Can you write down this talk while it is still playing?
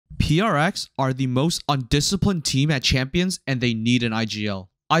PRX are the most undisciplined team at Champions and they need an IGL.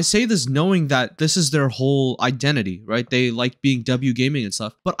 I say this knowing that this is their whole identity, right? They like being W gaming and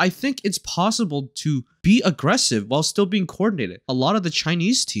stuff, but I think it's possible to be aggressive while still being coordinated. A lot of the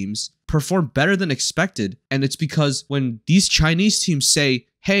Chinese teams perform better than expected, and it's because when these Chinese teams say,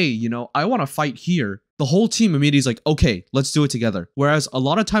 hey, you know, I want to fight here, the whole team immediately is like, okay, let's do it together. Whereas a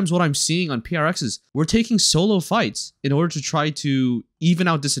lot of times what I'm seeing on PRX is we're taking solo fights in order to try to even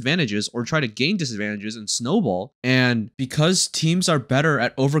out disadvantages or try to gain disadvantages and snowball. And because teams are better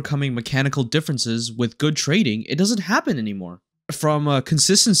at overcoming mechanical differences with good trading, it doesn't happen anymore. From a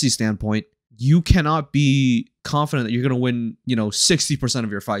consistency standpoint, you cannot be confident that you're going to win, you know, 60% of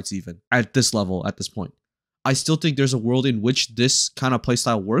your fights even at this level, at this point. I still think there's a world in which this kind of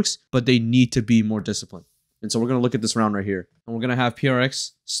playstyle works, but they need to be more disciplined. And so we're going to look at this round right here. And we're going to have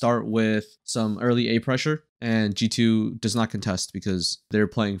PRX start with some early A pressure, and G2 does not contest because they're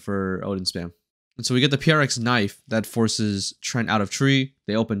playing for Odin spam. And so we get the PRX knife that forces Trent out of tree.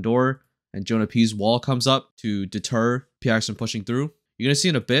 They open door, and Jonah P's wall comes up to deter PRX from pushing through. You're going to see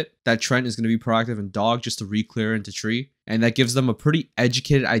in a bit that Trent is going to be proactive and dog just to re-clear into tree. And that gives them a pretty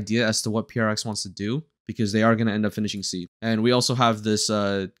educated idea as to what PRX wants to do, because they are going to end up finishing C. And we also have this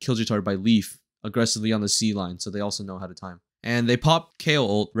Killjoy target by Leaf aggressively on the C line, so they also know how to time. And they pop KO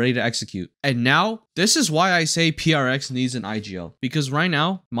ult, ready to execute. And now, this is why I say PRX needs an IGL. Because right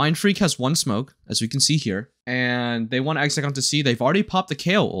now, Mindfreak has one smoke, as we can see here, and they want to execute onto C. They've already popped the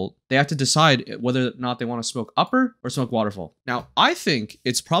KO ult. They have to decide whether or not they want to smoke upper or smoke waterfall. Now, I think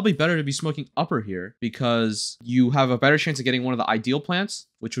it's probably better to be smoking upper here because you have a better chance of getting one of the ideal plants,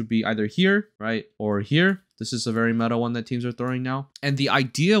 which would be either here, right, or here. This is a very meta one that teams are throwing now. And the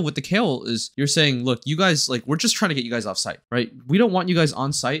idea with the KO ult is you're saying, look, you guys, like, we're just trying to get you guys off site, right? We don't want you guys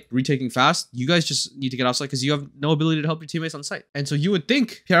on site retaking fast. You guys just need to get off site because you have no ability to help your teammates on site. And so you would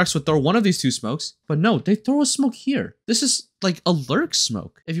think PRX would throw one of these two smokes, but no, they throw a smoke here. This is like a lurk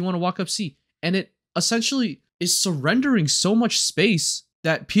smoke if you want to walk up C. And it essentially is surrendering so much space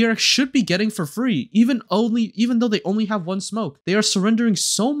that PRX should be getting for free, even though they only have one smoke. They are surrendering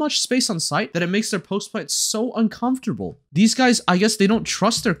so much space on site that it makes their post plant so uncomfortable. These guys, I guess they don't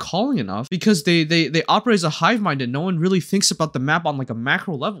trust their calling enough because they operate as a hive mind and no one really thinks about the map on like a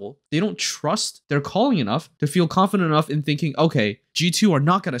macro level. They don't trust their calling enough to feel confident enough in thinking, okay, G2 are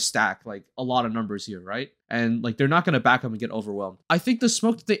not going to stack like a lot of numbers here, right? And like they're not going to back up and get overwhelmed. I think the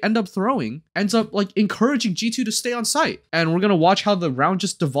smoke that they end up throwing ends up like encouraging G2 to stay on site. And we're going to watch how the round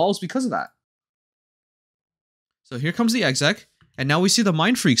just devolves because of that. So here comes the exec. And now we see the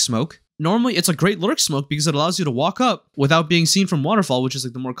Mind Freak smoke. Normally it's a great lurk smoke because it allows you to walk up without being seen from waterfall, which is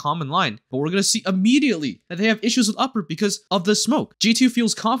like the more common line. But we're going to see immediately that they have issues with upper because of the smoke. G2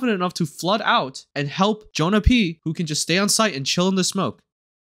 feels confident enough to flood out and help Jonah P, who can just stay on site and chill in the smoke.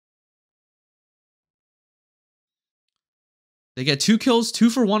 They get 2 kills, 2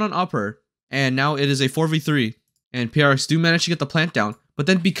 for 1 on upper, and now it is a 4v3. And PRX do manage to get the plant down. But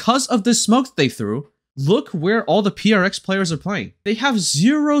then because of the smoke that they threw, look where all the PRX players are playing. They have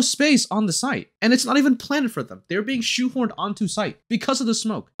 0 space on the site, and it's not even planned for them. They're being shoehorned onto site because of the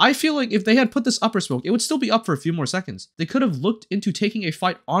smoke. I feel like if they had put this upper smoke, it would still be up for a few more seconds. They could have looked into taking a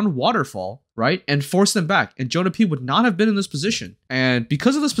fight on waterfall, right, and forced them back, and Jonah P would not have been in this position. And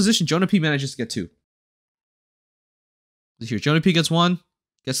because of this position, Jonah P manages to get 2. Here, Jonah P gets 1,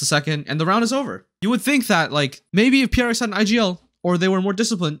 gets the 2nd, and the round is over. You would think that, like, maybe if PRX had an IGL, or they were more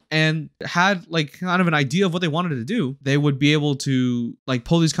disciplined and had, like, kind of an idea of what they wanted to do, they would be able to, like,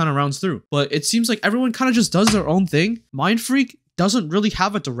 pull these kind of rounds through. But it seems like everyone kind of just does their own thing. Mindfreak doesn't really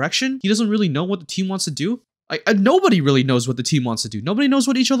have a direction. He doesn't really know what the team wants to do. Like, nobody really knows what the team wants to do. Nobody knows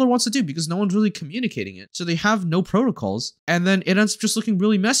what each other wants to do because no one's really communicating it. So they have no protocols, and then it ends up just looking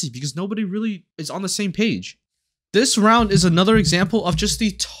really messy because nobody really is on the same page. This round is another example of just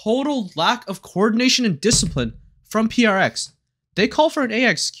the total lack of coordination and discipline from PRX. They call for an A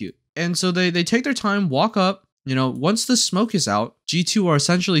execute, and so they take their time, walk up. You know, once the smoke is out, G2 are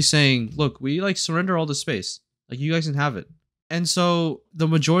essentially saying, look, we like surrender all the space. Like, you guys can have it. And so the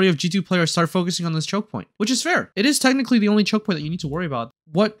majority of G2 players start focusing on this choke point, which is fair. It is technically the only choke point that you need to worry about.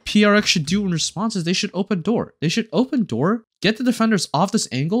 What PRX should do in response is they should open door. They should open door, get the defenders off this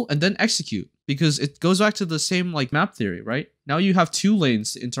angle, and then execute. Because it goes back to the same, like, map theory, right? Now you have 2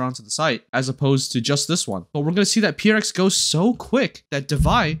 lanes to enter onto the site as opposed to just this one. But we're going to see that PRX goes so quick that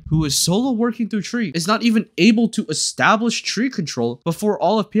Devi, who is solo working through tree, is not even able to establish tree control before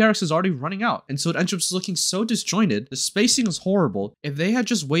all of PRX is already running out. And so it ends up looking so disjointed. The spacing is horrible. If they had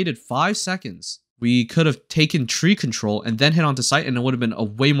just waited 5 seconds, we could have taken tree control and then hit onto site, and it would have been a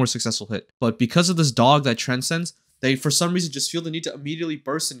way more successful hit. But because of this dog that transcends, They, for some reason, just feel the need to immediately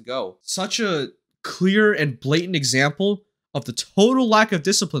burst and go. Such a clear and blatant example of the total lack of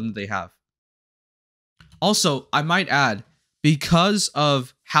discipline that they have. Also, I might add, because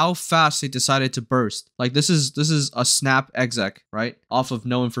of how fast they decided to burst, like this is a snap exec, right? Off of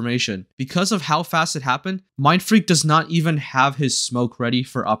no information. Because of how fast it happened, Mindfreak does not even have his smoke ready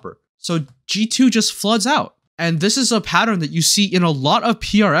for upper. So G2 just floods out. And this is a pattern that you see in a lot of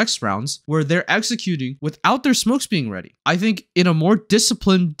PRX rounds where they're executing without their smokes being ready. I think in a more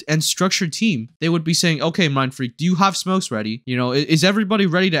disciplined and structured team, they would be saying, okay, Mindfreak, do you have smokes ready? You know, is everybody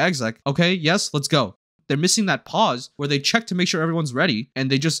ready to exec? Okay, yes, let's go. They're missing that pause where they check to make sure everyone's ready and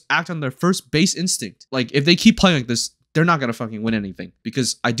they just act on their first base instinct. Like, if they keep playing like this, they're not going to fucking win anything,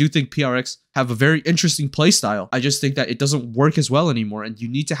 because I do think PRX have a very interesting play style. I just think that it doesn't work as well anymore and you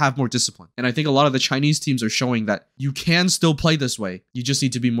need to have more discipline. And I think a lot of the Chinese teams are showing that you can still play this way. You just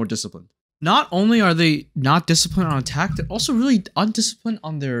need to be more disciplined. Not only are they not disciplined on attack, they're also really undisciplined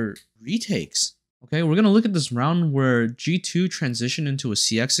on their retakes. Okay, we're going to look at this round where G2 transitioned into a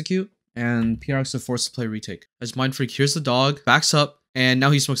C execute and PRX are forced to play retake. As Mindfreak hears the dog, backs up, and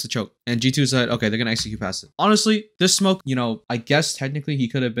now he smokes the choke. And G2 said, okay, they're going to execute past it. Honestly, this smoke, you know, I guess technically he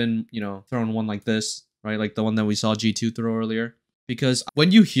could have been, you know, throwing one like this, right? Like the one that we saw G2 throw earlier. Because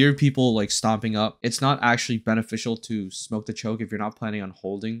when you hear people like stomping up, it's not actually beneficial to smoke the choke if you're not planning on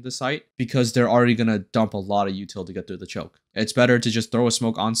holding the site, because they're already going to dump a lot of util to get through the choke. It's better to just throw a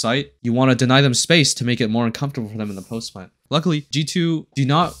smoke on site. You want to deny them space to make it more uncomfortable for them in the post plant. Luckily, G2 do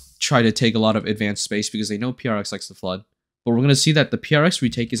not try to take a lot of advanced space because they know PRX likes to flood. But we're going to see that the PRX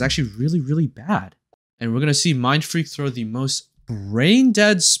retake is actually really, really bad. And we're going to see Mindfreak throw the most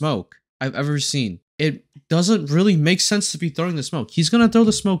brain-dead smoke I've ever seen. It doesn't really make sense to be throwing the smoke. He's going to throw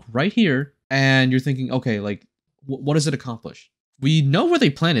the smoke right here, and you're thinking, okay, like, what does it accomplish? We know where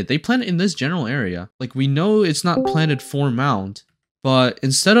they planted. They planted in this general area. Like, we know it's not planted for mound. But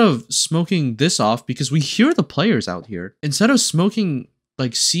instead of smoking this off, because we hear the players out here, instead of smoking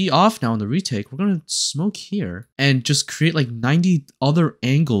like C off now in the retake, we're gonna smoke here and just create like 90 other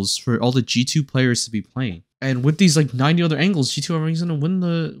angles for all the G2 players to be playing. And with these like 90 other angles, G2 are gonna win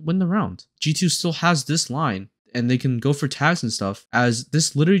the round. G2 still has this line and they can go for tags and stuff, as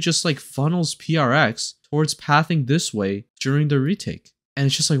this literally just like funnels PRX towards pathing this way during the retake. And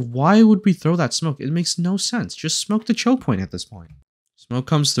it's just like, why would we throw that smoke? It makes no sense. Just smoke the choke point at this point. Smoke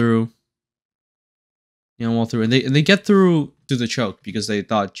comes through. You know, all through, and they get through the choke because they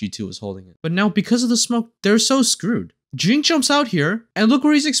thought G2 was holding it. But now, because of the smoke, they're so screwed. Jing jumps out here, and look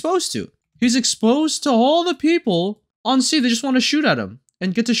where he's exposed to. He's exposed to all the people on C. They just want to shoot at him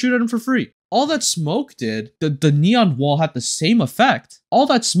and get to shoot at him for free. All that smoke did, the neon wall had the same effect. All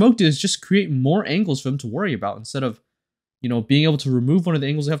that smoke did is just create more angles for them to worry about instead of, you know, being able to remove one of the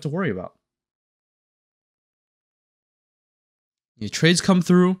angles they have to worry about. The trades come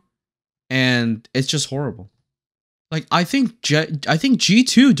through, and it's just horrible. Like, I think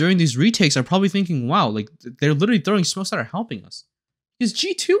G2 during these retakes are probably thinking, wow, like, they're literally throwing smokes that are helping us. Because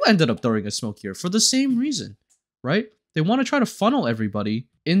G2 ended up throwing a smoke here for the same reason, right? They want to try to funnel everybody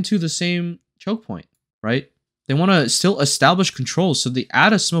into the same choke point, right? They want to still establish control, so they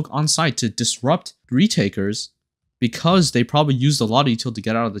add a smoke on site to disrupt retakers because they probably used a lot of util to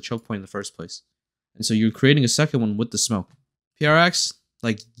get out of the choke point in the first place. And so you're creating a second one with the smoke. PRX,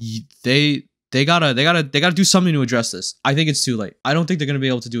 like, they gotta do something to address this. I think it's too late. I don't think they're gonna be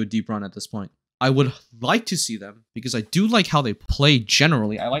able to do a deep run at this point. I would like to see them because I do like how they play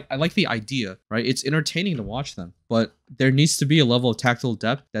generally. I like the idea, right? It's entertaining to watch them, but there needs to be a level of tactical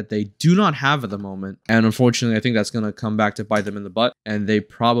depth that they do not have at the moment. And unfortunately, I think that's gonna come back to bite them in the butt, and they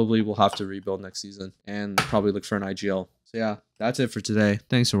probably will have to rebuild next season and probably look for an IGL. So yeah, that's it for today.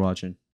 Thanks for watching.